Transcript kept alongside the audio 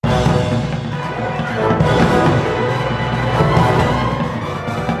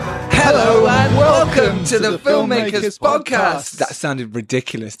Welcome to the Filmmakers Podcast. That sounded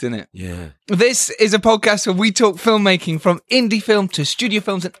ridiculous, didn't it? Yeah. This is a podcast where we talk filmmaking from indie film to studio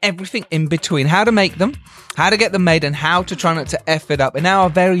films and everything in between. How to make them, how to get them made, and how to try not to F it up. In our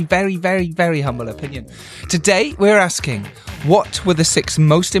very, very, very, very humble opinion. Today, we're asking, what were the 6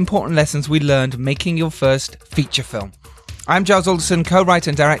 most important lessons we learned making your first feature film? I'm Giles, Alderson, co-writer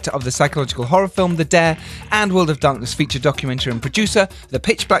and director of the psychological horror film The Dare and World of Darkness feature documentary and producer, the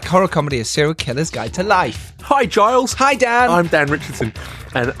pitch black horror comedy A Serial Killer's Guide to Life. Hi, Giles. Hi, Dan. I'm Dan Richardson,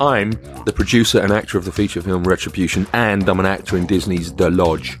 and I'm the producer and actor of the feature film Retribution, and I'm an actor in Disney's The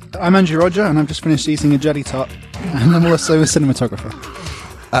Lodge. I'm Andrew Roger, and I've just finished eating a jelly tot, and I'm also a cinematographer.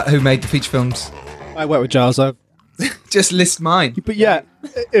 Who made the feature films? I work with Giles. Just list mine. But yeah,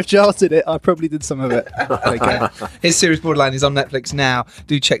 if Giles did it, I probably did some of it. Okay. His series Borderline is on Netflix now.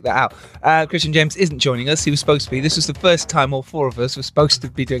 Do check that out. Christian James isn't joining us. He was supposed to be. This was the first time all 4 of us were supposed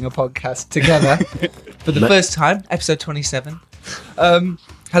to be doing a podcast together for the first time. Episode 27.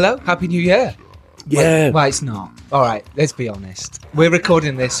 Hello. Happy New Year. Yeah. Well, it's not. All right. Let's be honest. We're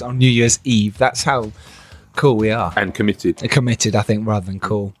recording this on New Year's Eve. That's how cool we are. And committed. Committed, I think, rather than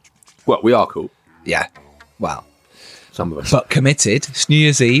cool. Well, we are cool. Yeah. Well. Some of us. But committed. It's New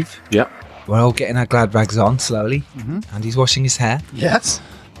Year's Eve. Yeah. We're all getting our glad rags on slowly. Mm-hmm. And he's washing his hair. Yes.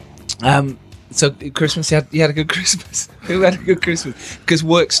 So Christmas, you had a good Christmas. Who had a good Christmas? Because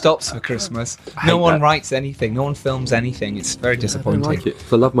work stops for Christmas. No one writes anything. No one films anything. It's very disappointing. I don't like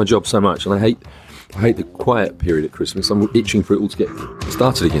it. I love my job so much, and I hate the quiet period at Christmas. I'm itching for it all to get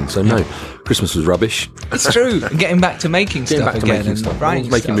started again. So no, Christmas was rubbish. It's true. And getting back to making stuff again and writing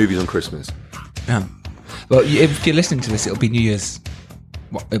stuff. Making movies on Christmas. Yeah. Well, if you're listening to this, it'll be New Year's.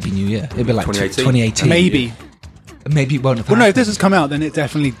 What? It'll be New Year. It'll be like 2018. Maybe. Maybe it won't have Well, no, happened. if this has come out, then it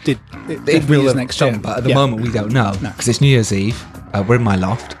definitely did. It will have next done, year. but at the moment we don't know. Because it's New Year's Eve. We're in my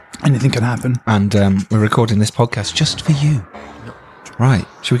loft. Anything can happen. And we're recording this podcast just for you. Right.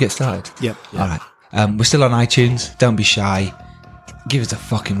 Should we get started? Yep. All right. We're still on iTunes. Don't be shy. Give us a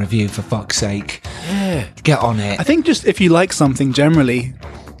fucking review, for fuck's sake. Yeah. Get on it. I think just if you like something generally,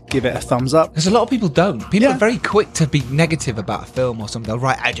 give it a thumbs up. Because a lot of people don't. People are very quick to be negative about a film or something. They'll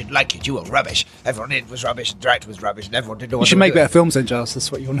write, I didn't like it, you were rubbish. Everyone in it was rubbish, the director was rubbish, and everyone didn't know what You should make better films then, Giles.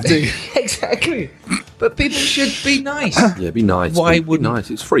 That's what you want to do. Exactly. But people should be nice. Yeah, be nice. Why be wouldn't... nice?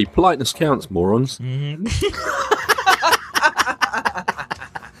 It's free. Politeness counts, morons.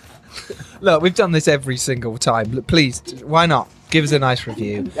 Look, we've done this every single time. Look, please, why not? Give us a nice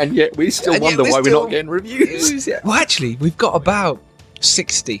review. And yet we still wonder why we're not getting reviews. Well, actually, we've got about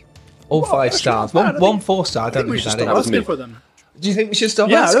 60. All 5 stars. One 4-star. I don't know we if should that stop is. asking for them. Do you think we should stop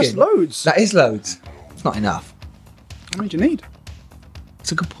Yeah, asking? that's loads. That is loads. It's not enough. How many do you need?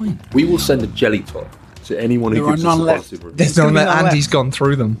 It's a good point. We will send a jelly tot to anyone who There gives are us a none left. positive review. There's gonna none be that none Andy's left. gone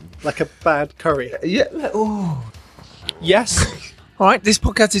through them. Like a bad curry. Yeah. Oh. Yes. All right, this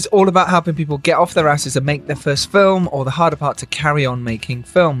podcast is all about helping people get off their asses and make their first film, or the harder part, to carry on making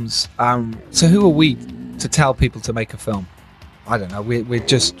films. So who are we to tell people to make a film? I don't know.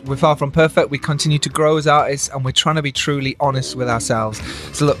 We're far from perfect. We continue to grow as artists, and we're trying to be truly honest with ourselves.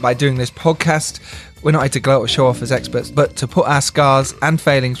 So look, by doing this podcast, we're not here to gloat or show off as experts, but to put our scars and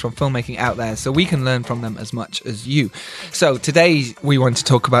failings from filmmaking out there so we can learn from them as much as you. So today we want to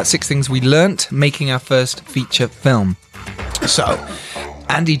talk about 6 things we learnt making our first feature film. So,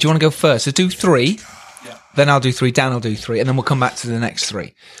 Andy, do you want to go first? So do 3, then I'll do 3, Dan will do 3, and then we'll come back to the next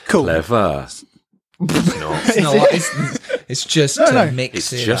 3. Cool. Clever. It's just No. mix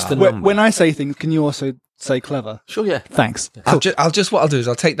It's it just up. a number. When I say things, can you also say clever? Sure, yeah. Thanks. What I'll do is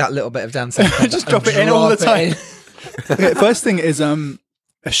I'll take that little bit of Dan saying Just drop it in all the time. Okay, first thing is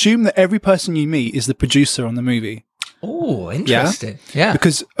assume that every person you meet is the producer on the movie. Oh, interesting. Yeah.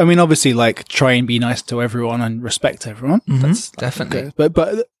 Because, I mean, obviously, like, try and be nice to everyone and respect everyone. That's definitely. good.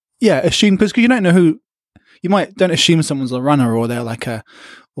 But yeah, assume, because you don't know who, don't assume someone's a runner or they're like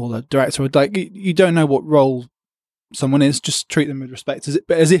or the director, or like, you don't know what role someone is. Just treat them with respect,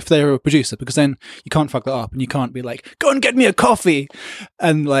 as if they're a producer, because then you can't fuck that up and you can't be like, go and get me a coffee.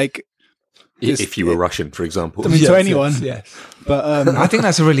 And like, If you were Russian, for example. I mean, to anyone. Yes. But I think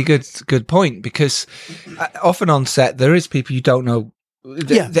that's a really good point, because often on set there is people you don't know.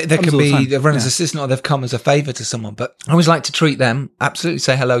 There can be the runner's assistant, or they've come as a favour to someone, but I always like to treat them, absolutely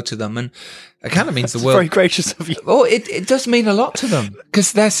say hello to them, and it kind of means the world. Very gracious of you. Oh, it does mean a lot to them,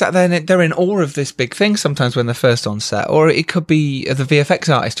 because they're sat there and they're in awe of this big thing sometimes when they're first on set, or it could be the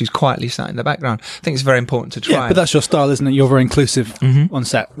VFX artist who's quietly sat in the background. I think it's very important to try. Yeah, but that's your style, isn't it? You're very inclusive on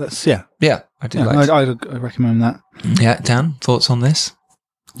set. That's Yeah, I do I recommend that. Yeah, Dan, thoughts on this?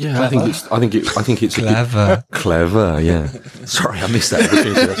 Yeah, Clever. I think it's Clever. Clever, yeah. Sorry, I missed that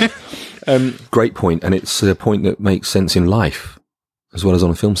opportunity. Great point, and it's a point that makes sense in life as well as on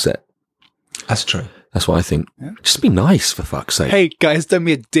a film set. That's true. That's what I think. Yeah. Just be nice, for fuck's sake. Hey guys, don't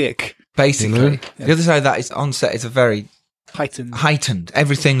be a dick. Basically, the other side of that is on set is a very heightened.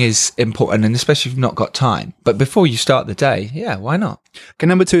 Everything is important, and especially if you've not got time. But before you start the day, yeah, why not? Okay,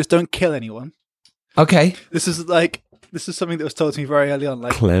 number 2 is don't kill anyone. Okay, this is something that was told to me very early on.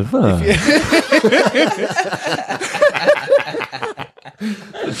 Like, clever.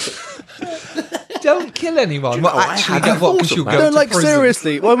 Don't kill anyone. Well, actually, because you'll go to prison.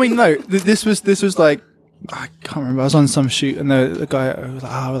 Seriously. Well, I mean, no. This was like, I can't remember. I was on some shoot, and the guy was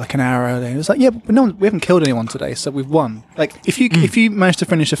like, like an hour early. It was like, yeah, but we haven't killed anyone today, so we've won. Like, if you manage to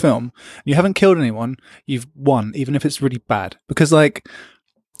finish a film and you haven't killed anyone, you've won, even if it's really bad. Because like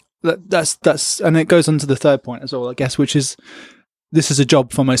that's and it goes on to the third point as well, I guess, which is this is a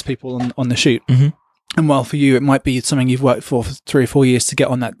job for most people on the shoot. Mm-hmm. And while for you, it might be something you've worked for 3 or 4 years to get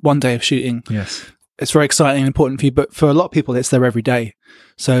on that one day of shooting. Yes. It's very exciting and important for you, but for a lot of people, it's their every day.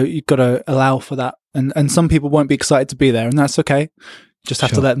 So you've got to allow for that. And some people won't be excited to be there, and that's okay. Just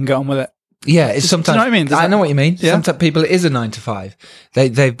have to let them get on with it. Yeah, it's sometimes. Do you know what I mean? I know what you mean. Yeah? Sometimes people, it is a 9 to 5.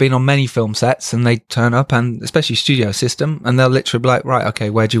 They've been on many film sets, and they turn up, and especially studio system, and they'll literally be like, right, okay,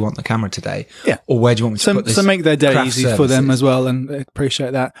 where do you want the camera today? Yeah. Or where do you want me to put this? So make their day easy for them as well, and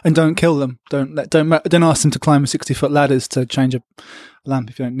appreciate that. And don't kill them. Don't ask them to climb 60-foot ladders to change a lamp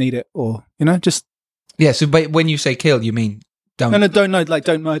if you don't need it, or just. Yeah. So, but when you say kill, you mean. Don't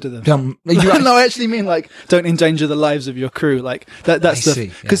murder them. I actually mean like don't endanger the lives of your crew. Like that's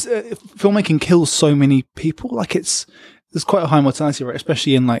because filmmaking kills so many people. Like there's quite a high mortality rate,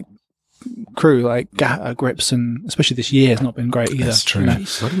 especially in like crew, like grips, and especially this year has not been great either. That's true. I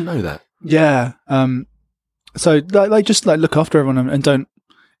didn't know that. Yeah. So just look after everyone and don't,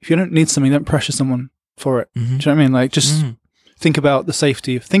 if you don't need something, don't pressure someone for it. Mm-hmm. Do you know what I mean? Like just. Think about the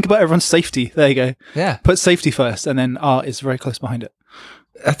safety. Think about everyone's safety. There you go. Yeah. Put safety first, and then art is very close behind it.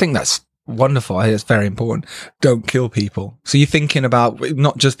 I think that's wonderful. I think it's very important. Don't kill people. So you're thinking about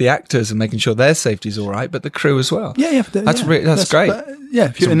not just the actors and making sure their safety is all right, but the crew as well. Yeah. That's great.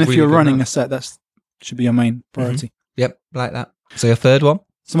 If you're running a set, that should be your main priority. Mm-hmm. Yep, like that. So your third one?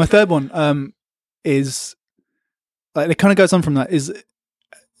 So my third one is, like, it kind of goes on from that, is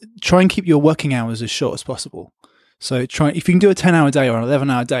try and keep your working hours as short as possible. So if you can do a 10-hour day or an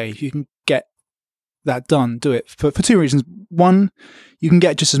 11-hour day, if you can get that done, do it for 2 reasons. One, you can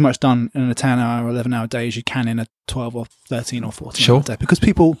get just as much done in a 10-hour or 11-hour day as you can in a 12 or 13 or 14-hour day, because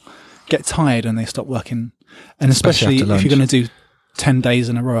people get tired and they stop working. And especially if you're going to do 10 days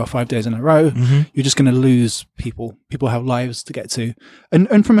in a row or 5 days in a row, you're just going to lose people. People have lives to get to.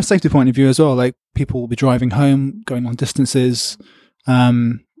 And from a safety point of view as well, like people will be driving home, going long distances.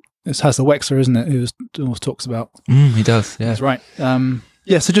 It's Hazel Wexler, isn't it, who always talks about. He does, yeah. That's right.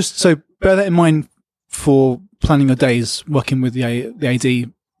 So bear that in mind for planning your days, working with the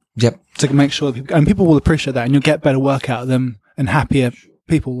AD. Yep. To make sure that people will appreciate that, and you'll get better work out of them and happier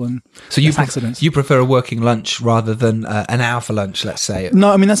people and accidents. You prefer a working lunch rather than an hour for lunch, let's say?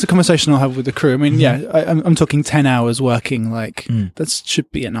 No, I mean, that's a conversation I'll have with the crew. I mean, I'm talking 10 hours working, like that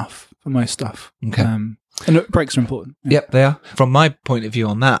should be enough for most stuff. Okay. And breaks are important. Yeah. Yep, they are. From my point of view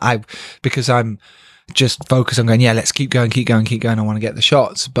on that, because I'm just focused on going, let's keep going. I want to get the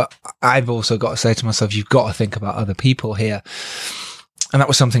shots. But I've also got to say to myself, you've got to think about other people here. And that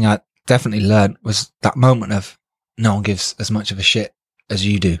was something I definitely learned, was that moment of no one gives as much of a shit as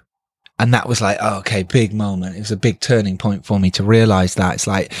you do. And that was like, big moment. It was a big turning point for me to realize that. It's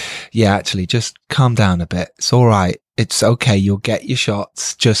like, actually, just calm down a bit. It's all right. It's okay. You'll get your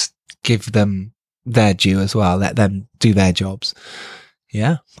shots. Just give them their due as well. Let them do their jobs.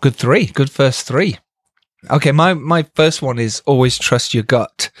 Yeah. Good first 3. Okay. My first one is always trust your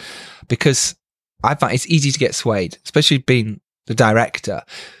gut, because I find it's easy to get swayed, especially being the director.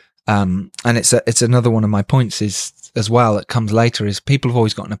 And it's another one of my points is as well that comes later, is people have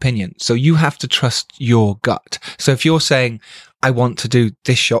always got an opinion. So you have to trust your gut. So if you're saying, I want to do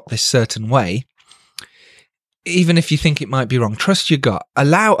this shot this certain way, even if you think it might be wrong, trust your gut.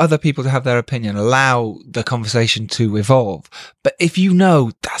 Allow other people to have their opinion. Allow the conversation to evolve. But if you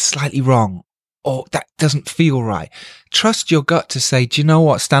know that's slightly wrong or that doesn't feel right, trust your gut to say, do you know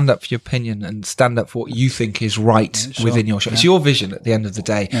what? Stand up for your opinion and stand up for what you think is right within your shot. Yeah. It's your vision at the end of the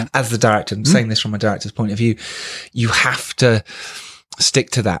day. Yeah. As the director, I'm saying this from a director's point of view, you have to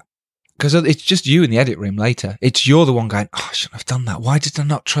stick to that. Because it's just you in the edit room later. You're the one going, I shouldn't have done that. Why did I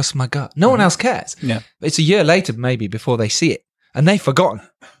not trust my gut? No one else cares. Yeah. It's a year later, maybe, before they see it. And they've forgotten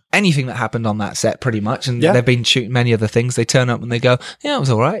anything that happened on that set, pretty much. And they've been shooting many other things. They turn up and they go, it was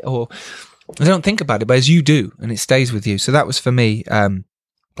all right. Or they don't think about it, but as you do, and it stays with you. So that was for me,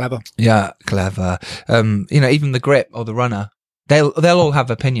 Clever. Yeah, clever. Even the grip or the runner, they'll all have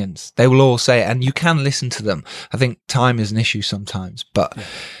opinions. They will all say it, and you can listen to them. I think time is an issue sometimes, but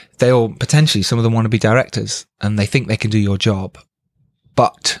they all potentially, some of them want to be directors and they think they can do your job,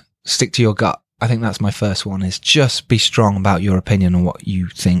 but stick to your gut. I think that's my first one, is just be strong about your opinion and what you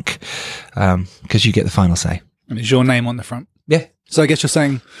think, because you get the final say. And it's your name on the front. Yeah. So I guess you're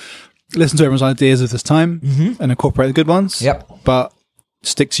saying, listen to everyone's ideas of this time and incorporate the good ones. Yep. But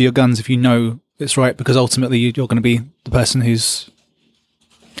stick to your guns if you know it's right, because ultimately you're going to be the person who's...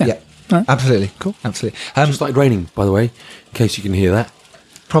 Yeah. Right. Absolutely. Cool. Absolutely. Just started raining, by the way, in case you can hear that.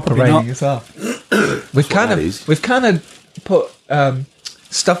 Proper Probably raining not. as well. We've kind of put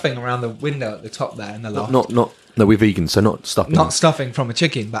stuffing around the window at the top there in the loft. No, we're vegan, so not stuffing. Not stuffing from a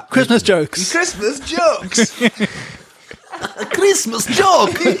chicken, but Christmas jokes. Christmas jokes. a Christmas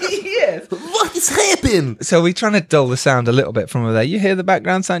joke. Yes. What is happening? So we're trying to dull the sound a little bit from over there. You hear the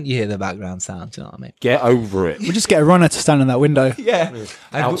background sound? You hear the background sound. Do you know what I mean? Get over it. We'll just get a runner to stand in that window. Yeah.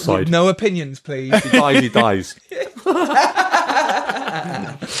 Outside. No opinions, please. He dies.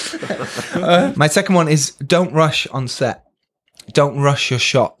 My second one is don't rush on set. Don't rush your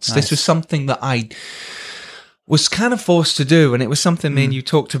shots. Nice. This was something that I was kind of forced to do, and it was something me and you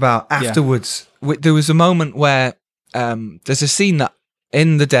talked about afterwards. There was a moment where there's a scene that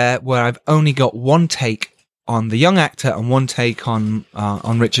in the Dare where I've only got one take on the young actor and one take on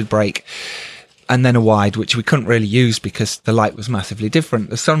Richard Brake, and then a wide, which we couldn't really use because the light was massively different.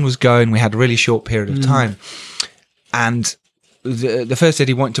 The sun was going. We had a really short period of time, and the first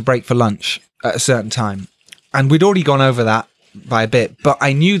lady wanted to break for lunch at a certain time, and we'd already gone over that by a bit. But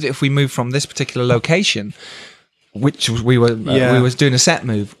I knew that if we moved from this particular location, which we was doing a set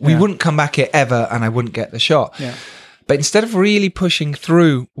move, we wouldn't come back here ever, and I wouldn't get the shot. Yeah. But instead of really pushing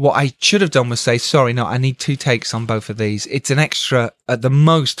through, what I should have done was say, sorry, no, I need 2 takes on both of these. It's an extra, at the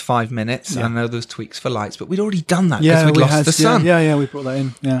most, 5 minutes. Yeah. I know there's tweaks for lights, but we'd already done that because we'd lost the sun. Yeah, we brought that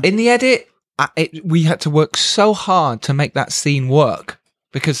in. Yeah. In the edit, we had to work so hard to make that scene work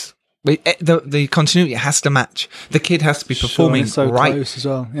because the continuity has to match. The kid has to be performing so right. close as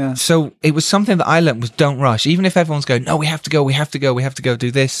well. Yeah. So it was something that I learned was don't rush. Even if everyone's going, no, we have to go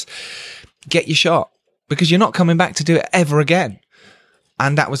do this. Get your shot because you're not coming back to do it ever again.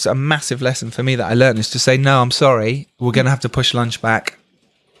 And that was a massive lesson for me that I learned, is to say, no, I'm sorry. We're going to have to push lunch back.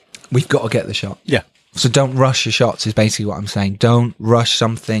 We've got to get the shot. Yeah. So don't rush your shots is basically what I'm saying. Don't rush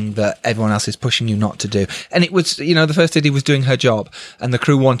something that everyone else is pushing you not to do. And it was, the first lady was doing her job and the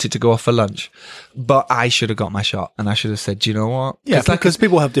crew wanted to go off for lunch. But I should have got my shot and I should have said, do you know what? Yeah, because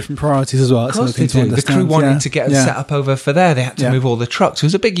people have different priorities as well. Of course they do. The crew wanted to get set up over for there. They had to move all the trucks. It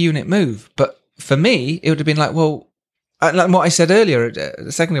was a big unit move. But for me, it would have been like, well, like what I said earlier,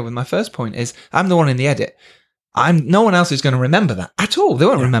 secondly with my first point is I'm the one in the edit. No one else is going to remember that at all. They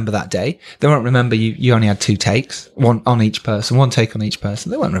won't remember that day. They won't remember you only had 2 takes, one on each person, 1 take on each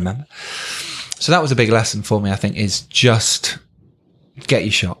person. They won't remember. So that was a big lesson for me, I think, is just get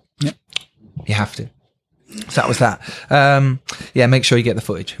your shot. Yep. You have to. So that was that. Make sure you get the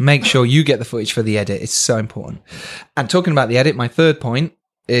footage. Make sure you get the footage for the edit. It's so important. And talking about the edit, my third point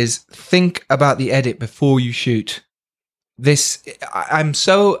is think about the edit before you shoot. I'm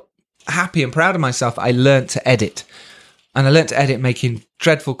so happy and proud of myself. I learned to edit, and I learned to edit making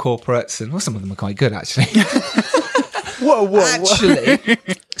dreadful corporates, and some of them are quite good actually. Actually,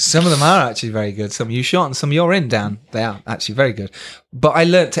 some of them are actually very good. Some you shot and some you're in, Dan. They are actually very good. But I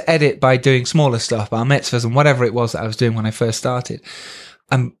learned to edit by doing smaller stuff, bar mitzvahs and whatever it was that I was doing when I first started.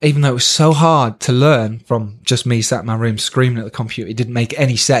 And even though it was so hard to learn from just me sat in my room screaming at the computer, it didn't make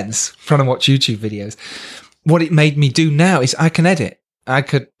any sense trying to watch YouTube videos. What it made me do now is I can edit. I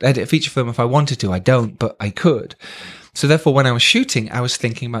could edit a feature film if I wanted to. I don't, but I could. So therefore, when I was shooting, I was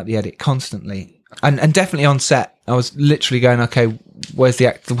thinking about the edit constantly. And definitely on set, I was literally going, okay, where's the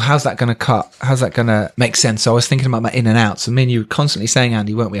act? How's that going to cut? How's that going to make sense? So I was thinking about my in and outs. And me and you were constantly saying,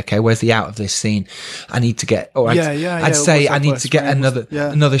 Andy, weren't we? Okay, where's the out of this scene? I need to get, or I'd say I need to get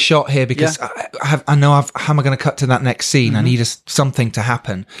another shot here because I know how am I going to cut to that next scene? I need something to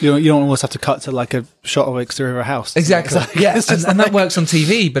happen. You don't always have to cut to like a shot of exterior of a house. Exactly. And that works on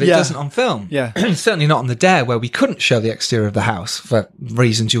TV, but it doesn't on film. Yeah. Certainly not on the Dare, where we couldn't show the exterior of the house for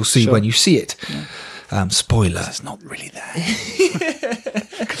reasons you'll see when you see it. Yeah. Spoiler. It's not really there.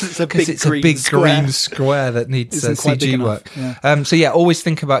 Because it's a big green square that needs CG work. Yeah. Always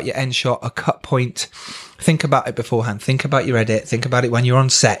think about your end shot, a cut point. Think about it beforehand. Think about your edit. Think about it when you're on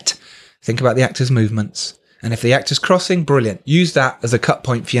set. Think about the actor's movements. And if the actor's crossing, brilliant. Use that as a cut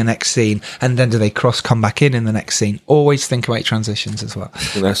point for your next scene. And then do they come back in the next scene? Always think about your transitions as well.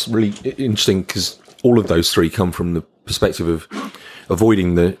 And that's really interesting because all of those 3 come from the perspective of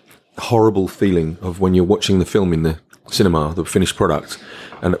avoiding the horrible feeling of when you're watching the film in the cinema, the finished product,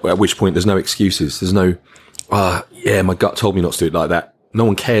 and at which point there's no excuses. There's no, my gut told me not to do it like that. No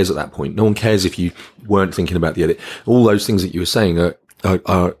one cares at that point. No one cares if you weren't thinking about the edit. All those things that you were saying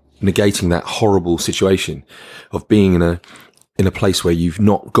are negating that horrible situation of being in a place where you've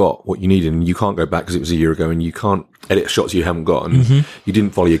not got what you needed and you can't go back because it was a year ago and you can't edit shots you haven't got and you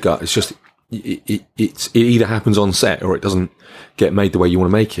didn't follow your gut. It's just, it either happens on set or it doesn't get made the way you want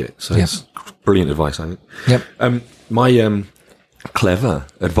to make it. So it's brilliant advice, I think. Yep. My clever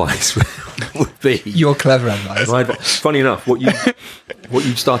advice would be... Your clever advice. Funny enough, what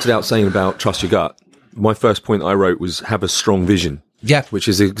you started out saying about trust your gut, my first point I wrote was have a strong vision. Yeah. Which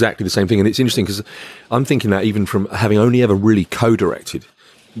is exactly the same thing. And it's interesting because I'm thinking that even from having only ever really co-directed,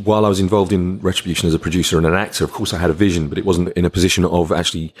 while I was involved in Retribution as a producer and an actor, of course I had a vision, but it wasn't in a position of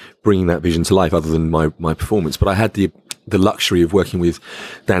actually bringing that vision to life other than my performance. But I had the luxury of working with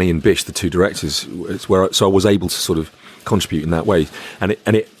Danny and Bish, the two directors, so I was able to sort of contribute in that way. And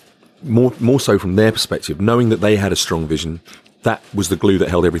it more so from their perspective, knowing that they had a strong vision, that was the glue that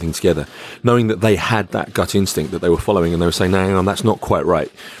held everything together. Knowing that they had that gut instinct that they were following and they were saying, no, that's not quite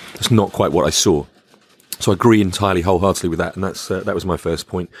right. That's not quite what I saw. So I agree entirely wholeheartedly with that. And that was my first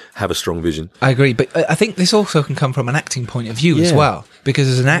point. Have a strong vision. I agree. But I think this also can come from an acting point of view as well. Because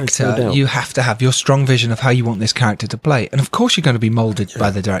as an actor, you have to have your strong vision of how you want this character to play. And of course you're going to be moulded by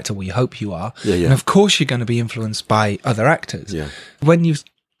the director. Well, you hope you are. And of course you're going to be influenced by other actors. When you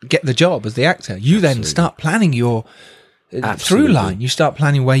get the job as the actor, you then start planning your... through line. You start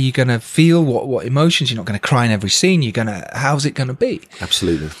planning where you're going to feel, what emotions. You're not going to cry in every scene. How's it going to be?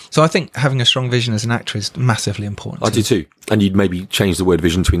 Absolutely. So I think having a strong vision as an actor is massively important. I do too. And you'd maybe change the word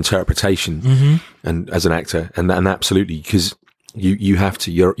vision to interpretation and as an actor. And absolutely, because you have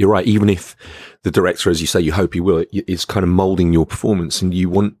to, you're right. Even if the director, as you say, you hope he will, it's kind of molding your performance and you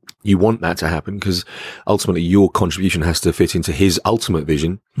want that to happen because ultimately your contribution has to fit into his ultimate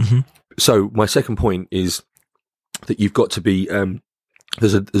vision. So my second point is, that you've got to be,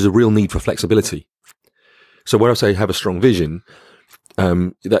 there's a real need for flexibility. So where I say have a strong vision,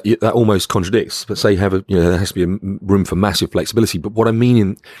 that almost contradicts, but say there has to be a room for massive flexibility. But what I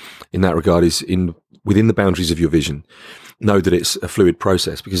mean in that regard is within the boundaries of your vision, know that it's a fluid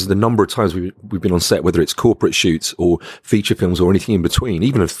process because the number of times we've been on set, whether it's corporate shoots or feature films or anything in between,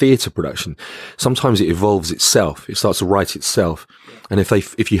 even a theatre production, sometimes it evolves itself. It starts to write itself. And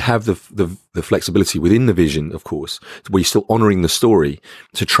if you have the flexibility within the vision, of course, where you're still honouring the story,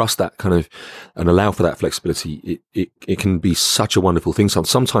 to trust that kind of and allow for that flexibility, it can be such a wonderful thing.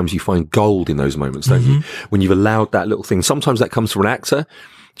 Sometimes you find gold in those moments, don't you? When you've allowed that little thing. Sometimes that comes from an actor.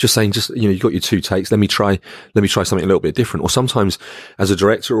 Just saying, you've got your 2 takes. Let me try something a little bit different. Or sometimes as a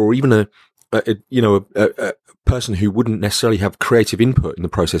director or even a person who wouldn't necessarily have creative input in the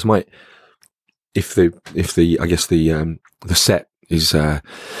process might, if the set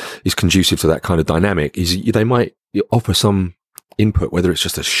is conducive to that kind of dynamic, they might offer some input, whether it's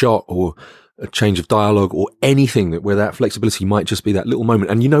just a shot or a change of dialogue or anything where that flexibility might just be that little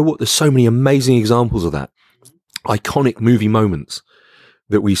moment. And you know what? There's so many amazing examples of that. Iconic movie moments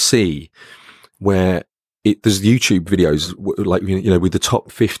that we see where there's YouTube videos with the top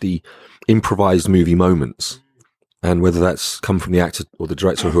 50 improvised movie moments, and whether that's come from the actor or the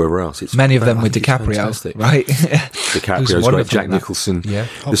director or whoever else, it's many of them with DiCaprio, right? DiCaprio's great, Jack Nicholson. Yeah,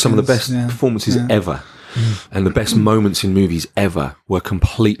 there's some of the best performances ever, and the best moments in movies ever were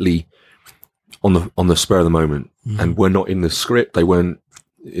completely on the spur of the moment, and were not in the script. They weren't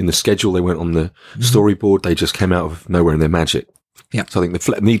in the schedule. They weren't on the storyboard. They just came out of nowhere and they're magic. Yeah. So I think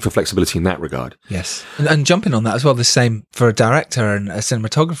the need for flexibility in that regard. Yes. And jumping on that as well, the same for a director and a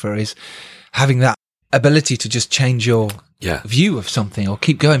cinematographer is having that ability to just change your view of something or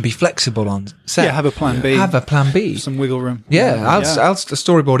keep going, be flexible on set. Yeah, have a plan B. Have a plan B. Some wiggle room. Yeah. I'll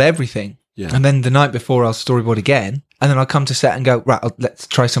storyboard everything. Yeah. And then the night before I'll storyboard again. And then I'll come to set and go, right, let's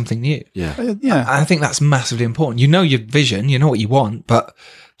try something new. Yeah. I think that's massively important. You know your vision, you know what you want, but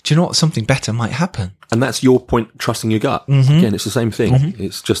do you know what? Something better might happen. And that's your point, trusting your gut. Again, it's the same thing.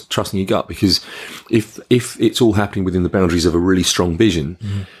 It's just trusting your gut, because if it's all happening within the boundaries of a really strong vision,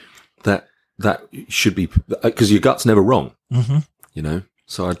 that should be, because your gut's never wrong,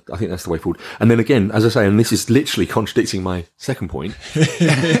 So I think that's the way forward. And then again, as I say, and this is literally contradicting my second point.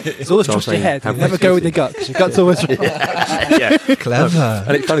 It's always trust your head. Never go with your gut, because your gut's always wrong. Yeah. Clever.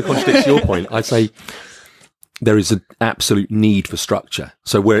 And it kind of contradicts your point. I'd say there is an absolute need for structure.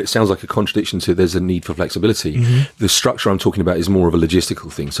 So where it sounds like a contradiction to there's a need for flexibility, the structure I'm talking about is more of a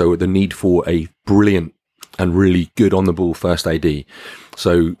logistical thing. So the need for a brilliant and really good on the ball first AD,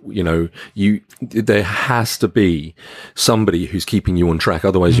 So, there has to be somebody who's keeping you on track.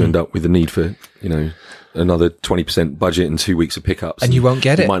 Otherwise you end up with the need for, another 20% budget and 2 weeks of pickups. And you won't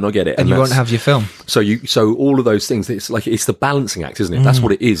get it. You might not get it. And you won't have your film. So all of those things, it's the balancing act, isn't it? That's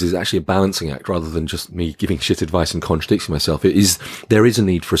what it is actually a balancing act rather than just me giving shit advice and contradicting myself. There is a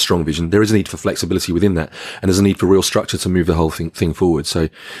need for a strong vision. There is a need for flexibility within that. And there's a need for real structure to move the whole thing forward. So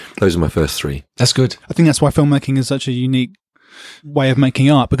those are my first three. That's good. I think that's why filmmaking is such a unique way of making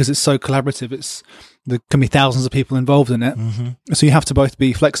art, because it's so collaborative. There can be thousands of people involved in it. So you have to both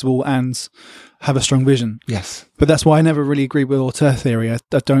be flexible and have a strong vision. Yes. But that's why I never really agree with auteur theory. I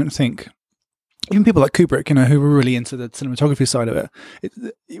don't think, even people like Kubrick, who were really into the cinematography side of it,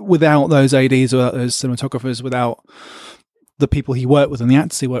 without those ADs, without those cinematographers, without the people he worked with and the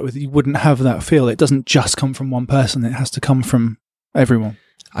actors he worked with, you wouldn't have that feel. It doesn't just come from one person. It has to come from everyone.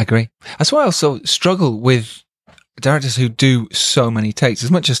 I agree. That's why I also struggle with directors who do so many takes.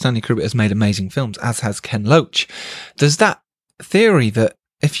 As much as Stanley Kubrick has made amazing films, as has Ken Loach, there's that theory that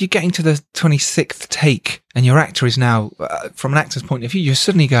if you're getting to the 26th take and your actor is now, from an actor's point of view, you're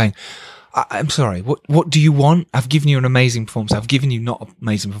suddenly going, I'm sorry, what do you want? I've given you an amazing performance. I've given you not an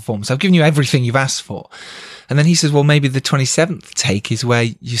amazing performance. I've given you everything you've asked for. And then he says, well, maybe the 27th take is where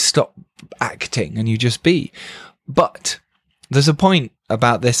you stop acting and you just be. But there's a point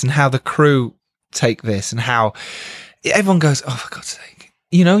about this and how the crew take this and how everyone goes, oh, for God's sake,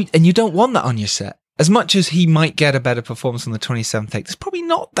 and you don't want that on your set. As much as he might get a better performance on the 27th take, there's probably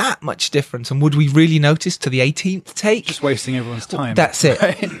not that much difference. And would we really notice to the 18th take? Just wasting everyone's time. That's it.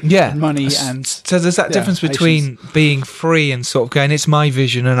 Right? Yeah. Money and... So there's that difference between being free and sort of going, it's my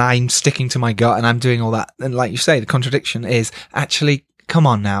vision and I'm sticking to my gut and I'm doing all that. And like you say, the contradiction is actually, come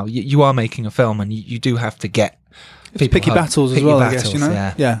on now, you are making a film and you do have to get people picky home. battles as well, I guess,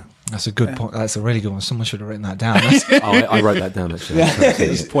 Yeah. That's a good point. That's a really good one. Someone should have written that down. I wrote that down, actually.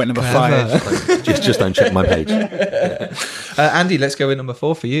 It's point number 5. just don't check my page. Andy, let's go with number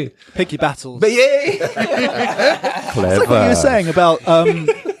 4 for you. Picky battles. But yeah. Clever. It's like what you were saying about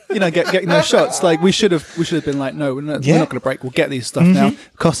getting those shots. Like we should have been like, no, we're not going to break. We'll get these stuff now.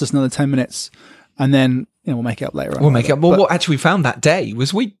 Cost us another 10 minutes, and then we'll make it up later on. We'll make it up. Well, what actually we found that day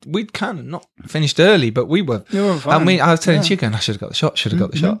was we'd kind of not finished early, but we were. Fine. I was telling you, I should have got the shot. Should have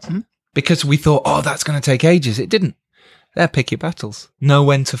got the shot because we thought, oh, that's going to take ages. It didn't. They're picky battles. Know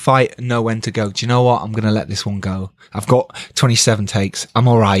when to fight, know when to go. Do you know what? I'm going to let this one go. I've got 27 takes. I'm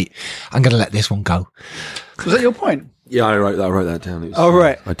all right. I'm going to let this one go. Was that your point? Yeah, I wrote that down. It was,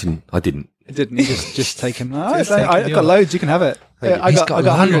 right. I didn't. It didn't. You just take him. I got loads. You can have it. I got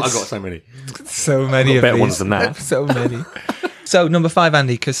hundreds. I've got so many. So many of better these. ones than that. So many. So number 5,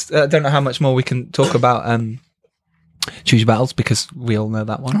 Andy, because I don't know how much more we can talk about Choose Your Battles, because we all know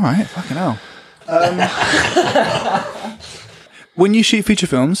that one. All right, fucking hell. When you shoot feature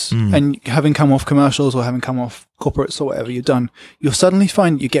films and having come off commercials or having come off corporates or whatever you've done, you'll suddenly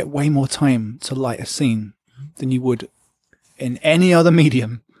find you get way more time to light a scene than you would in any other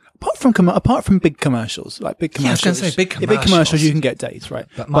medium. Apart from big commercials, like big commercials. I was going to say big commercials. Big commercials, you can get dates, right?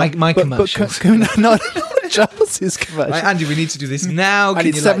 But my commercials. No, Giles's commercials. Right, Andy, we need to do this now. I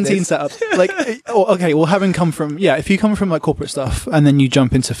need 17 setups. Having come from, if you come from like corporate stuff and then you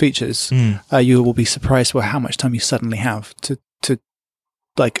jump into features, you will be surprised by how much time you suddenly have to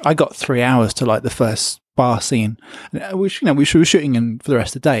I got 3 hours to like the first bar scene, which we were shooting in for the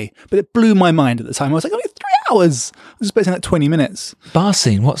rest of the day, but it blew my mind at the time. I was like, only 3 hours. I was expecting like 20 minutes. Bar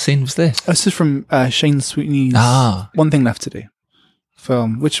scene. What scene was this? This is from Shane Sweeney's One Thing Left to Do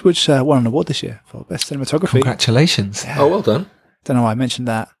film, which won an award this year for best cinematography. Congratulations! Yeah. Oh, well done. Don't know why I mentioned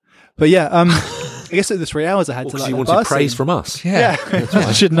that, but yeah, I guess the 3 hours I had to like. You wanted praise from us. Yeah.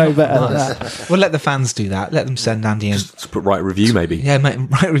 I should know better than that. Well, let the fans do that. Let them send Andy in. Just put write a review, maybe. Yeah,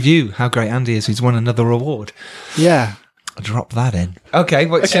 write review. How great Andy is. He's won another award. Yeah. Drop that in. Okay,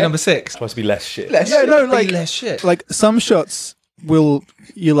 what's your number 6? Supposed to be less shit. Less shit. Like some shots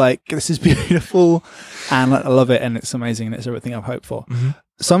you're like, this is beautiful and I love it and it's amazing and it's everything I've hoped for.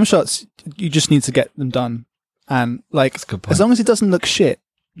 Some shots you just need to get them done, and like as long as it doesn't look shit,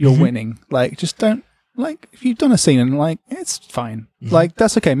 you're winning. Like just don't, like if you've done a scene and like it's fine, like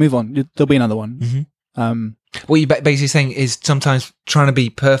that's okay, move on, there'll be another one. What you're basically saying is sometimes trying to be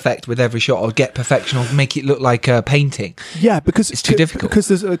perfect with every shot or get perfection or make it look like a painting. Yeah, because it's too difficult. Because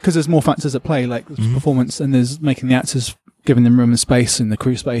there's more factors at play, like there's performance and there's making the actors, giving them room and space and the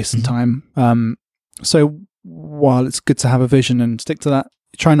crew space and time. So while it's good to have a vision and stick to that,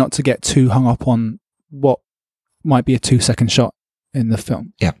 try not to get too hung up on what might be a 2-second shot in the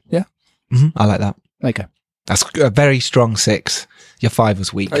film. Yeah. Yeah. I like that. Okay. That's a very strong 6. Your 5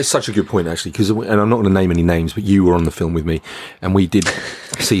 was weak. It's such a good point, actually, because, and I'm not going to name any names, but you were on the film with me, and we did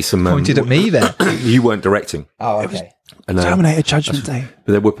see some. Pointed at me there. You weren't directing. Oh, okay. And, Terminator Judgment Day.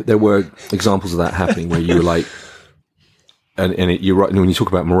 But there were examples of that happening where you were like, you're right. When you talk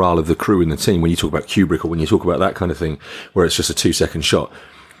about morale of the crew and the team, when you talk about Kubrick or when you talk about that kind of thing, where it's just a 2-second shot,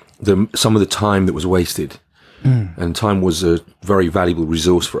 some of the time that was wasted, and time was a very valuable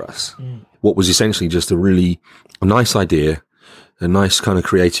resource for us. What was essentially just a nice idea, a nice kind of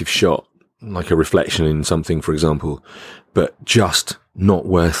creative shot, like a reflection in something, for example, but just not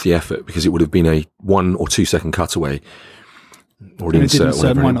worth the effort because it would have been a 1 or 2 second cutaway or an insert,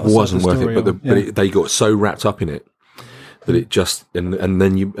 whatever. It wasn't worth it. But they got so wrapped up in it that it just, and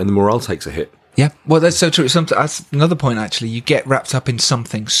then the morale takes a hit. Yeah, well, that's so true. That's another point, actually. You get wrapped up in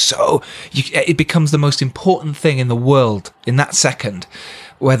something, so it becomes the most important thing in the world in that second,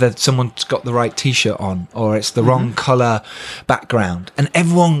 whether someone's got the right T-shirt on or it's the wrong colour background. And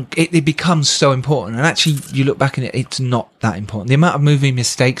everyone, it becomes so important. And actually, you look back and it's not that important. The amount of movie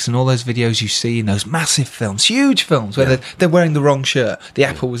mistakes and all those videos you see in those massive films, huge films, where they're wearing the wrong shirt, the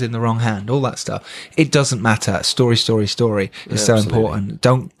apple was in the wrong hand, all that stuff. It doesn't matter. Story is so absolutely important.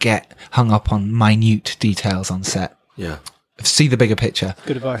 Don't get hung up on minute details on set. Yeah. See the bigger picture.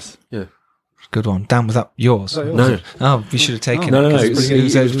 Good advice. Yeah. Good one. Dan, was that yours? No. Oh, we should have taken it. No. It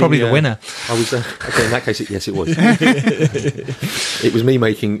was probably the winner. I was okay. In that case, yes, it was. It was me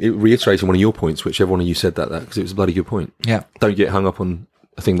reiterating one of your points, whichever one of you said that because it was a bloody good point. Yeah. Don't get hung up on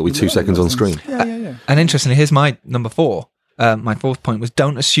a thing that will be 2 seconds on screen. Yeah. And interestingly, here's my number 4. My 4th point was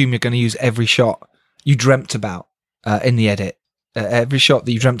don't assume you're going to use every shot you dreamt about in the edit. Every shot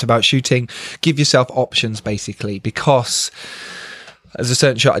that you dreamt about shooting, give yourself options basically, because there's a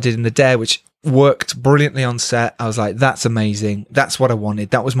certain shot I did in the Dare which worked brilliantly on set. I was like, that's amazing. That's what I wanted.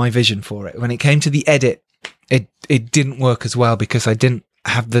 That was my vision for it. When it came to the edit, it didn't work as well because I didn't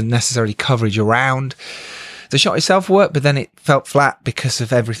have the necessary coverage around. The shot itself worked, but then it felt flat because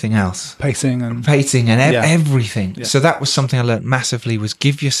of everything else. Pacing and everything. Yeah. So that was something I learned massively, was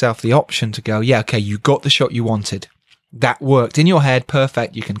give yourself the option to go, yeah, okay, you got the shot you wanted. That worked in your head.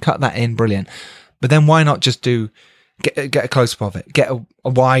 Perfect. You can cut that in. Brilliant. But then why not just get a close-up of it? Get a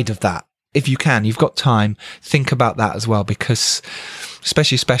wide of that. If you can, you've got time, think about that as well, because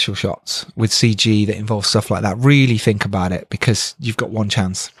especially special shots with CG that involve stuff like that, really think about it because you've got one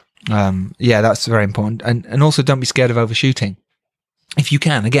chance. That's very important. And also don't be scared of overshooting. If you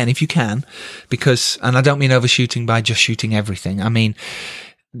can, because, and I don't mean overshooting by just shooting everything. I mean,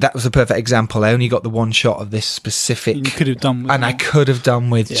 that was a perfect example. I only got the one shot of this specific. You could have done with and I could have done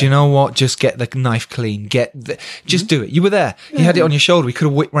with, do you know what? Just get the knife clean. Just do it. You were there. Yeah. You had it on your shoulder. We could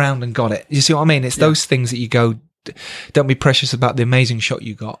have whipped round and got it. You see what I mean? It's those things that you go, don't be precious about the amazing shot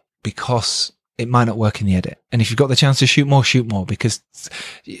you got because it might not work in the edit. And if you've got the chance to shoot more, because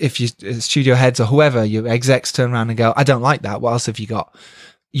if you studio heads or whoever, your execs turn around and go, I don't like that. What else have you got?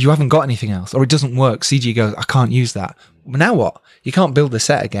 You haven't got anything else, or it doesn't work. CG goes, I can't use that. Well, now what? You can't build the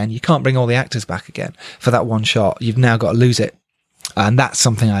set again. You can't bring all the actors back again for that one shot. You've now got to lose it. And that's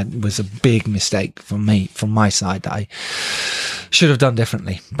something was a big mistake from my side that I should have done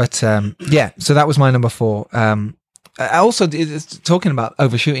differently. But so that was my number 4. I also, talking about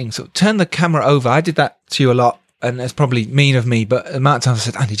overshooting, so turn the camera over. I did that to you a lot. And it's probably mean of me, but the amount of times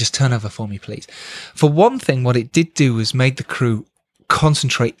I said, Andy, just turn over for me, please. For one thing, what it did do was made the crew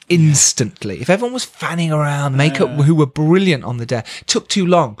concentrate instantly. If everyone was fanning around, makeup, who were brilliant on the Dare, took too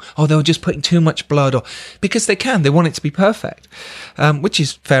long, or they were just putting too much blood, or because they want it to be perfect, which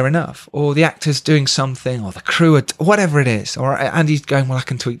is fair enough, or the actor's doing something, or the crew, whatever it is, or Andy's going, well, I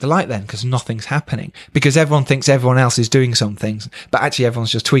can tweak the light then because nothing's happening, because everyone thinks everyone else is doing some things, but actually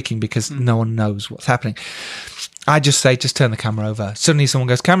everyone's just tweaking because no one knows what's happening. I just say, just turn the camera over. Suddenly someone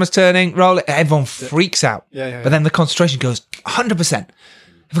goes, camera's turning, roll it. Everyone freaks out. But then the concentration goes 100%.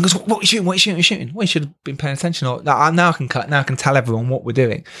 Everyone goes, what are you shooting? Well, you should have been paying attention. Or now I can cut. Now I can tell everyone what we're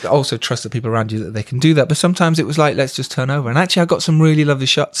doing. I also trust the people around you that they can do that. But sometimes it was like, let's just turn over. And actually, I got some really lovely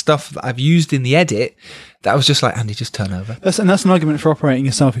stuff that I've used in the edit that I was just like, Andy, just turn over. That's an argument for operating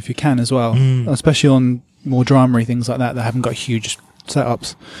yourself if you can as well, especially on more drama-y things like that haven't got huge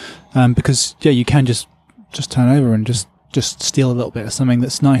setups. Because, you can just turn over and just steal a little bit of something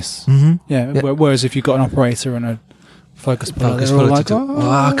that's nice. Whereas if you've got an operator and a focus puller, they're all like,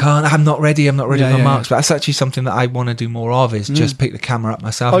 I can't, I'm not ready for my marks. But that's actually something that I want to do more of, is just pick the camera up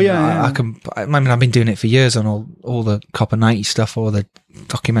myself. I mean, I've been doing it for years on all the Copper 90 stuff or the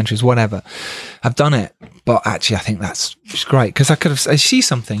documentaries, whatever. I've done it, but actually I think that's just great because I see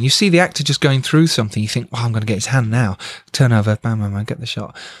something. You see the actor just going through something. You think, well, I'm going to get his hand now. Turn over, bam, bam, bam, get the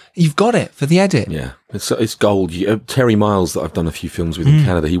shot. You've got it for the edit. Yeah, it's gold. Terry Miles, that I've done a few films with in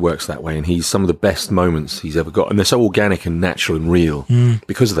Canada, he works that way, and he's some of the best moments he's ever got, and they're so organic and natural and real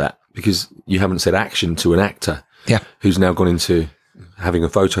because of that. Because you haven't said action to an actor, who's now gone into having a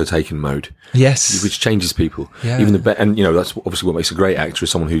photo taken mode, yes, which changes people. Yeah. Even and that's obviously what makes a great actor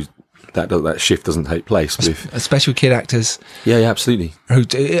is someone who that shift doesn't take place with, especially with kid actors. Yeah, absolutely. Or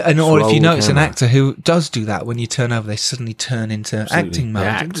if you notice an actor who does do that, when you turn over, they suddenly turn into acting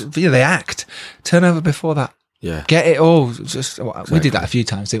mode. They act. Turn over before that. Yeah, get it all. We did that a few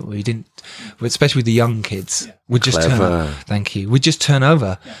times, didn't we? We didn't, especially with the young kids. We'd just turn over. Thank you. We'd just turn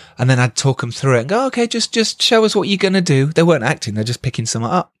over, and then I'd talk them through it and go, "Okay, just show us what you're gonna do." They weren't acting; they're just picking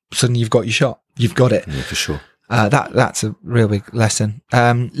something up. Suddenly, you've got your shot. You've got it. Yeah, for sure. That's a real big lesson.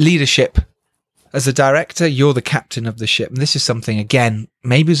 Leadership. As a director, you're the captain of the ship, and this is something again.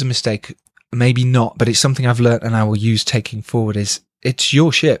 Maybe it's a mistake, maybe not, but it's something I've learned and I will use taking forward. It's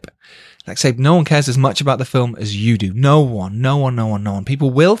your ship. Like I say, no one cares as much about the film as you do. No one. People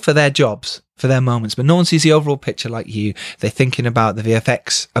will for their jobs, for their moments, but no one sees the overall picture like you. They're thinking about the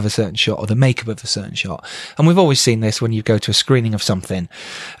VFX of a certain shot or the makeup of a certain shot. And we've always seen this when you go to a screening of something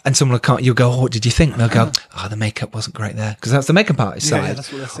and someone you'll go, "Oh, what did you think?" And they'll go, "Oh, the makeup wasn't great there." Because that's the makeup artist side. Yeah,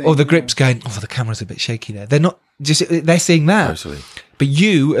 that's what they're saying, or the grip's going, "Oh, the camera's a bit shaky there." They're not just, they're seeing that. Totally. But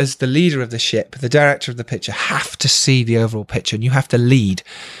you, as the leader of the ship, the director of the picture, have to see the overall picture and you have to lead.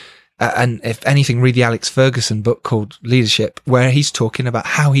 And if anything, read the Alex Ferguson book called Leadership, where he's talking about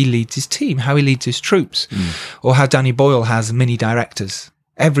how he leads his team, how he leads his troops, or how Danny Boyle has mini directors.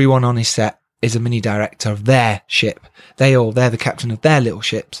 Everyone on his set is a mini director of their ship. They're the captain of their little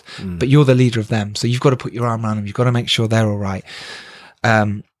ships, but you're the leader of them. So you've got to put your arm around them. You've got to make sure they're all right.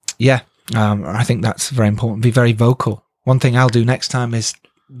 I think that's very important. Be very vocal. One thing I'll do next time is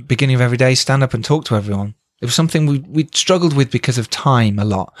beginning of every day, stand up and talk to everyone. It was something we struggled with because of time a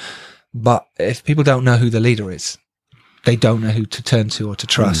lot. But if people don't know who the leader is, they don't know who to turn to or to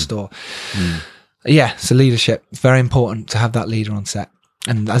trust. So leadership, very important to have that leader on set.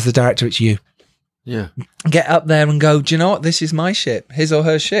 And as the director, it's you. Yeah. Get up there and go, "Do you know what? This is my ship, his or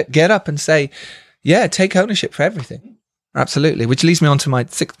her ship." Get up and say, yeah, take ownership for everything. Absolutely. Which leads me on to my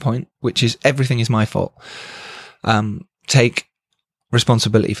 6th point, which is everything is my fault. Take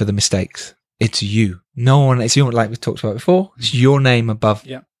responsibility for the mistakes. It's you. No one, it's your, like we talked about before, it's your name above.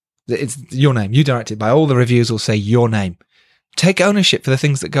 Yeah. It's your name. You directed by all the reviews will say your name. Take ownership for the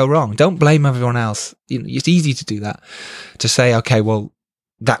things that go wrong. Don't blame everyone else. It's easy to do that. To say, okay, well,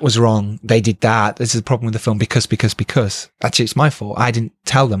 that was wrong. They did that. This is a problem with the film because. Actually, it's my fault. I didn't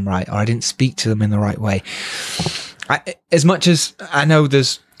tell them right, or I didn't speak to them in the right way. As much as I know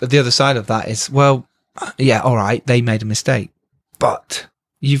there's the other side of that is, well, yeah, all right, they made a mistake. But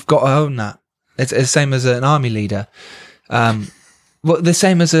you've got to own that. It's the same as an army leader. Well, the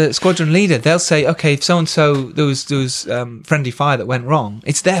same as a squadron leader. They'll say, okay, if so-and-so, there was friendly fire that went wrong,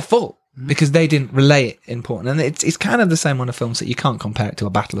 it's their fault because they didn't relay it important. And it's kind of the same on a film set. You can't compare it to a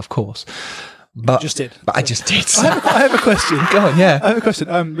battle, of course. But I just did. I I have a question. Go on, yeah. I have a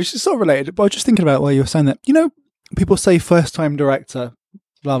question, which is sort of related, but I was just thinking about why you were saying that. You know, people say first-time director,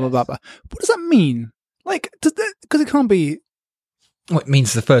 blah, blah, blah, blah. What does that mean? Like, because it can't be... Well, it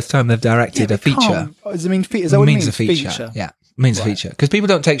means the first time they've directed a feature. Does it mean feature? Is that what it means? A feature. Yeah, it means a feature. Because people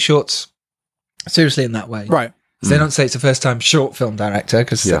don't take shorts seriously in that way. Right. So they don't say it's a first-time short film director,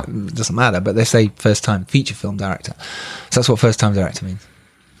 because it doesn't matter, but they say first-time feature film director. So that's what first-time director means.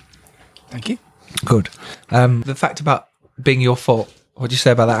 Thank you. Good. The fact about being your fault, what do you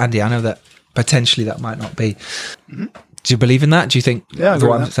say about that, Andy? I know that potentially that might not be. Mm-hmm. Do you believe in that? Do you think the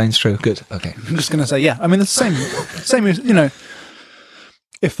one I'm saying is true? Good. Okay. I'm just going to say, yeah. I mean, it's the same as, you know,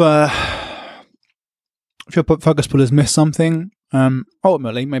 if your focus pullers miss something,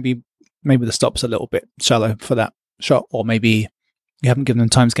 ultimately, maybe the stop's a little bit shallow for that shot, or maybe you haven't given them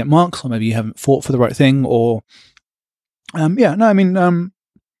time to get marks, or maybe you haven't fought for the right thing, or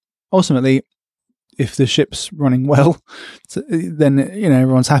ultimately, if the ship's running well, then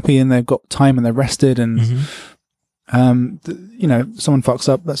everyone's happy and they've got time and they're rested, and someone fucks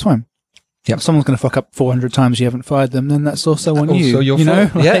up, that's fine. Yeah, if someone's going to fuck up 400 times, you haven't fired them, then that's also on you. Also your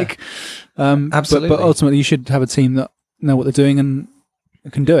fault. Like, absolutely. But ultimately, you should have a team that know what they're doing and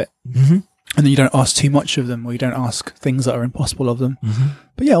can do it. Mm-hmm. And then you don't ask too much of them, or you don't ask things that are impossible of them. Mm-hmm.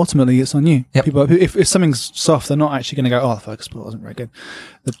 But yeah, ultimately, it's on you. Yep. People, if something's soft, they're not actually going to go, "Oh, the focus pull wasn't very good."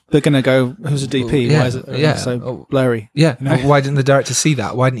 They're going to go, "Who's a DP? Why is it so blurry?" Yeah. Why didn't the director see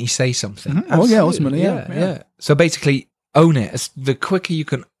that? Why didn't he say something? Mm-hmm. Well, yeah, ultimately, yeah. So basically, own it, the quicker you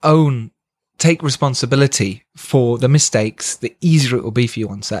can take responsibility for the mistakes, the easier it will be for you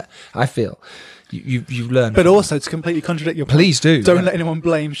on set. I feel you learn. But also to completely contradict your point, please do. Don't let anyone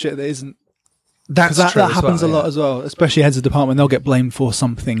blame shit that isn't. That's that true. happens a lot as well, especially heads of department. They'll get blamed for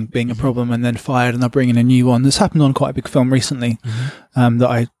something being a problem and then fired, and they'll bring in a new one. This happened on quite a big film recently that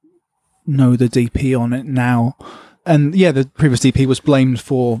I know the DP on it now. And yeah, the previous DP was blamed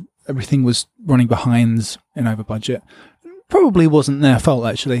for everything was running behind and over budget. Probably wasn't their fault,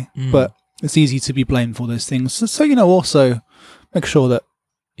 actually, but it's easy to be blamed for those things. So also make sure that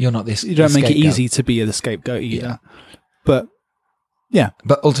you're not this. You don't make it scapegoat. Easy to be the scapegoat either. But yeah,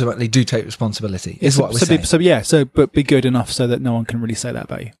 but ultimately, do take responsibility. Is what we're saying. But be good enough so that no one can really say that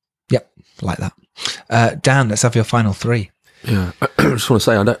about you. Yep, like that. Dan, let's have your final 3. Yeah, I just want to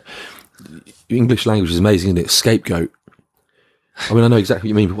say, English language is amazing, isn't it? Scapegoat. I mean, I know exactly what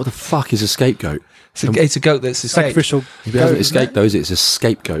you mean, but what the fuck is a scapegoat? It's a goat that's escaped. Sacrificial. It hasn't escaped, though, is it? It's a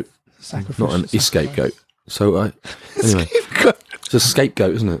scapegoat, Sacrificial. not an escapegoat. So, anyway, it's a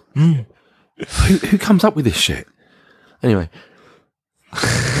scapegoat, isn't it? Who comes up with this shit? Anyway.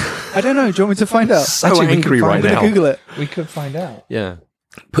 I don't know. Do you want me to find out? So angry right now. Google it. We could find out. Yeah.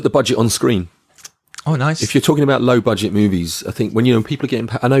 Put the budget on screen. Oh, nice. If you're talking about low budget movies, I think when people are getting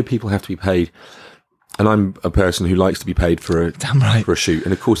paid, I know people have to be paid, and I'm a person who likes to be paid for a shoot,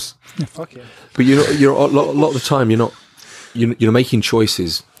 and of course, fuck yeah. But you're a lot of the time you're making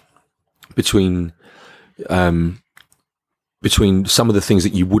choices between some of the things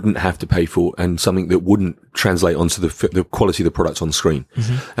that you wouldn't have to pay for and something that wouldn't translate onto the quality of the product on screen.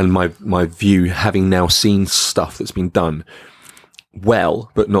 And my view, having now seen stuff that's been done well,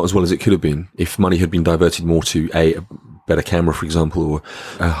 but not as well as it could have been if money had been diverted more to a better camera, for example, or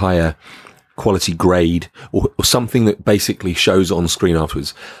a higher quality grade, or something that basically shows on screen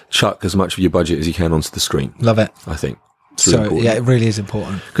afterwards. Chuck as much of your budget as you can onto the screen. Love it. I think. Really yeah, it really is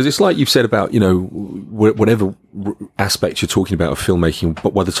important. Because it's like you've said about, whatever aspect you're talking about of filmmaking,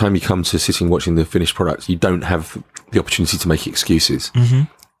 but by the time you come to sitting watching the finished product, you don't have the opportunity to make excuses.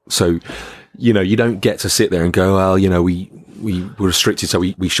 So, you don't get to sit there and go, well, we were restricted, so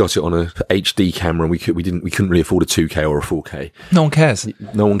we shot it on a HD camera, and we couldn't really afford a 2K or a 4K. No one cares.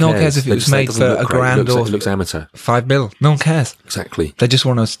 No one cares if it was made for a grand or it looks amateur. 5 mil. No one cares. Exactly. They just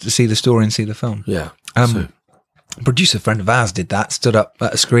want us to see the story and see the film. Yeah. A producer friend of ours did that, stood up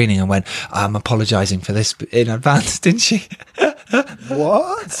at a screening and went, I'm apologising for this in advance, didn't she?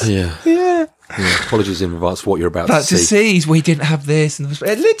 What? Yeah. Yeah. Apologies in advance for what you're about to see. We didn't have this. And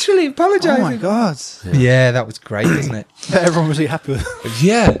literally apologising. Oh my God. Yeah, that was great, isn't it? Everyone was really happy with it.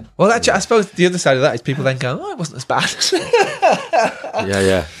 Yeah. Well, actually, I suppose the other side of that is people then go, it wasn't as bad.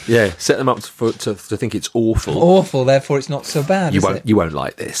 Yeah. Set them up to think it's awful. Awful, therefore it's not so bad. You won't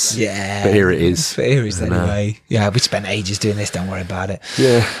like this. Yeah. But here it is. But here it is anyway. Yeah, we spent ages doing this. Don't worry about it.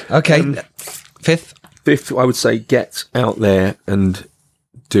 Yeah. Okay. Fifth, I would say get out there and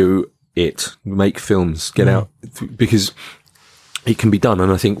do it. Make films. Get out, because it can be done.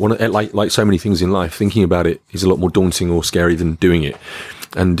 And I think like so many things in life, thinking about it is a lot more daunting or scary than doing it.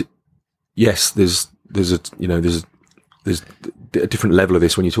 And yes, there's a different level of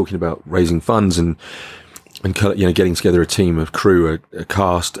this when you're talking about raising funds and getting together a team, a crew, a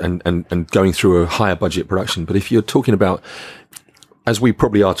cast, and going through a higher budget production. But if you're talking about, as we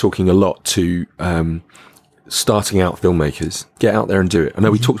probably are talking a lot to starting out filmmakers, get out there and do it. I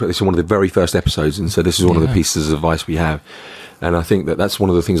know we talked about this in one of the very first episodes, and so this is one of the pieces of advice we have. And I think that's one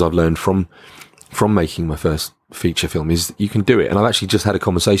of the things I've learned from making my first feature film is that you can do it. And I've actually just had a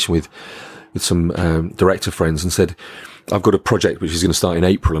conversation with some director friends and said, I've got a project which is going to start in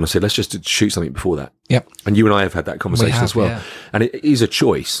April, and I said, let's just shoot something before that. Yep. And you and I have had that conversation as well. Yeah. And it is a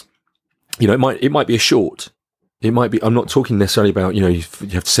choice. It might be a short. It might be, I'm not talking necessarily about, you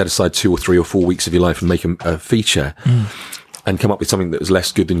have to set aside 2 or 3 or 4 weeks of your life and make a feature and come up with something that is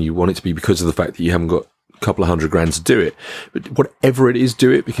less good than you want it to be because of the fact that you haven't got a couple of $100,000 to do it. But whatever it is, do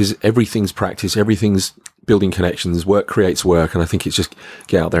it, because everything's practice, everything's building connections, work creates work. And I think it's just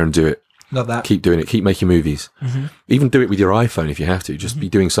get out there and do it. Love that. Keep doing it. Keep making movies. Even do it with your iPhone if you have to. Just be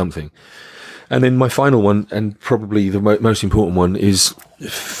doing something. And then my final one, and probably the most important one, is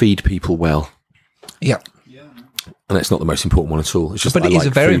feed people well. Yep. And that's not the most important one at all. It's just but I it is like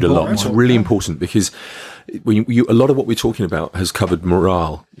a very food a lot. important It's one. really important because a lot of what we're talking about has covered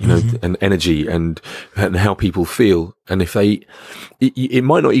morale, and energy and how people feel. And if it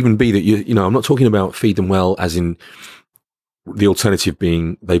might not even be that I'm not talking about feed them well as in the alternative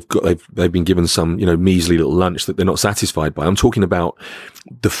being they've been given some measly little lunch that they're not satisfied by. I'm talking about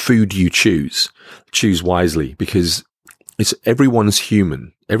the food you choose wisely, because everyone's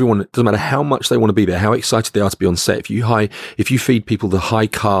human. Everyone, it doesn't matter how much they want to be there, how excited they are to be on set. If you feed people the high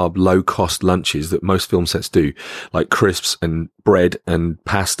carb, low cost lunches that most film sets do, like crisps and bread and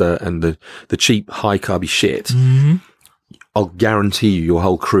pasta and the cheap high carby shit, I'll guarantee you your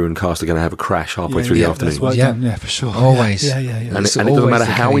whole crew and cast are going to have a crash halfway through the afternoon. Yeah, for sure. Always. Yeah. And it doesn't matter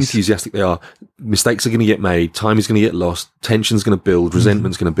how enthusiastic they are, mistakes are going to get made, time is going to get lost, tension's going to build,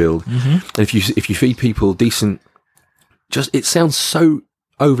 resentment's going to build. And if you feed people decent, it sounds so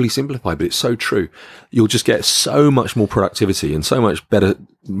overly simplified, but it's so true. You'll just get so much more productivity and so much better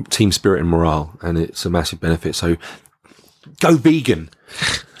team spirit and morale, and it's a massive benefit. So go vegan.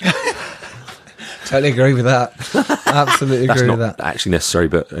 Totally agree with that. Absolutely agree with that. That's not actually necessary,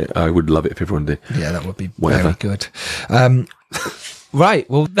 but I would love it if everyone did. Yeah, that would be very good. Right.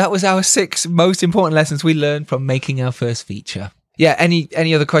 Well, that was our 6 most important lessons we learned from making our first feature. Yeah.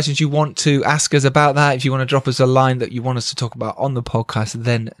 Any other questions you want to ask us about that? If you want to drop us a line that you want us to talk about on the podcast,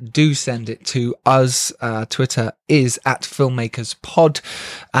 then do send it to us. Twitter is @filmmakerspod,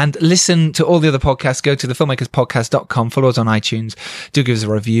 and listen to all the other podcasts. Go to thefilmmakerspodcast.com. Follow us on iTunes. Do give us a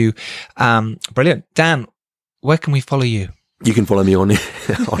review. Brilliant. Dan, where can we follow you? You can follow me on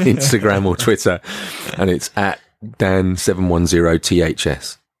Instagram or Twitter, and it's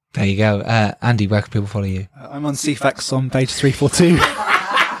 @Dan710THS. There you go. Andy, where can people follow you? I'm on CFAX on page 342.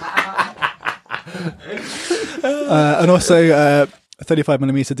 And also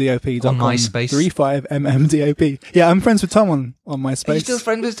 35mm DOP. On MySpace. 35mm DOP. Yeah, I'm friends with Tom on MySpace. Are you still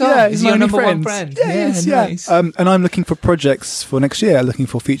friends with Tom? Yeah, Is he's he your my number only one friend. friend? Yeah, Nice. And I'm looking for projects for next year, looking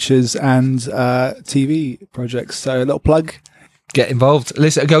for features and TV projects. So a little plug. Get involved.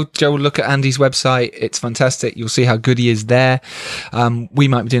 Listen, go look at Andy's website. It's fantastic. You'll see how good he is there. We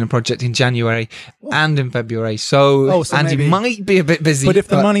might be doing a project in January and in February. So Andy might be a bit busy. But if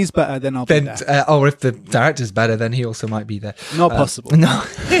the money's better, then I'll be there. Or if the director's better, then he also might be there. Not possible. No.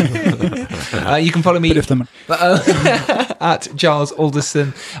 You can follow me at Giles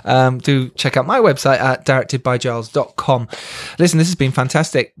Alderson. Do check out my website at directedbygiles.com. Listen, this has been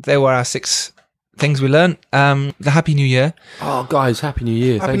fantastic. There were our 6 things we learned. The Happy New Year. Oh, guys, Happy New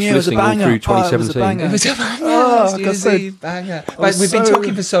Year. Happy Thanks New for Year. listening all through 2017. It was a banger. Oh, It was a banger. But we've been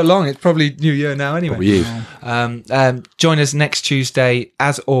talking for so long, it's probably New Year now anyway. Probably is. Join us next Tuesday.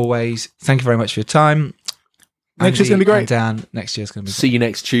 As always, thank you very much for your time. Next year's going to be great. And Dan, next year's going to be See you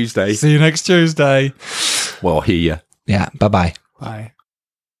next Tuesday. See you next Tuesday. Well, hear ya. Yeah, bye-bye. Bye.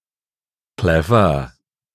 Clever.